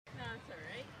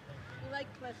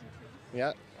like pleasantries.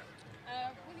 Yeah. What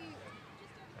do you,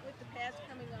 with the pass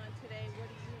coming on today, what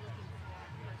are you looking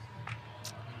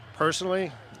for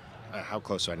personally? Personally, how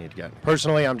close do I need to get?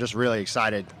 Personally, I'm just really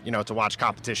excited, to watch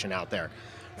competition out there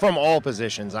from all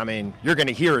positions. I mean, you're going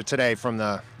to hear it today from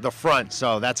the front,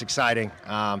 so that's exciting.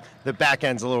 The back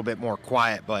end's a little bit more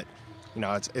quiet, but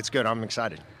it's good. I'm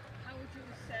excited. How would you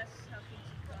assess how things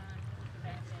have gone with the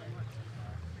back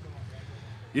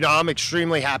end? I'm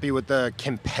extremely happy with the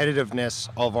competitiveness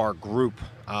of our group.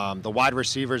 The wide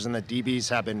receivers and the DBs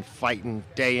have been fighting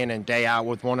day in and day out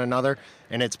with one another,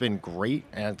 and it's been great.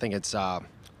 And I think it's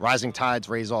rising tides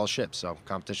raise all ships, so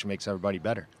competition makes everybody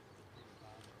better.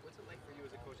 What's it like for you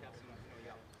as a coach? Have some, you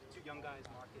got two young guys,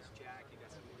 Marcus, Jack. You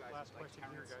got some new guys. Last like question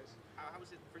here, guys. How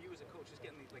is it for you as a coach? Just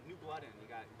getting new blood in. You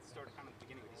got started kind of at the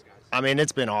beginning with these guys. I mean,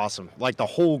 it's been awesome. Like the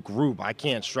whole group, I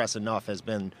can't stress enough, has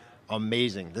been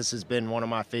amazing. This has been one of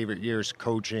my favorite years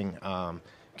coaching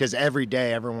because every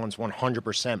day everyone's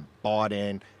 100% bought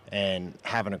in and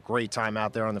having a great time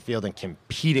out there on the field and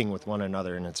competing with one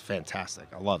another, and it's fantastic.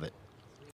 I love it.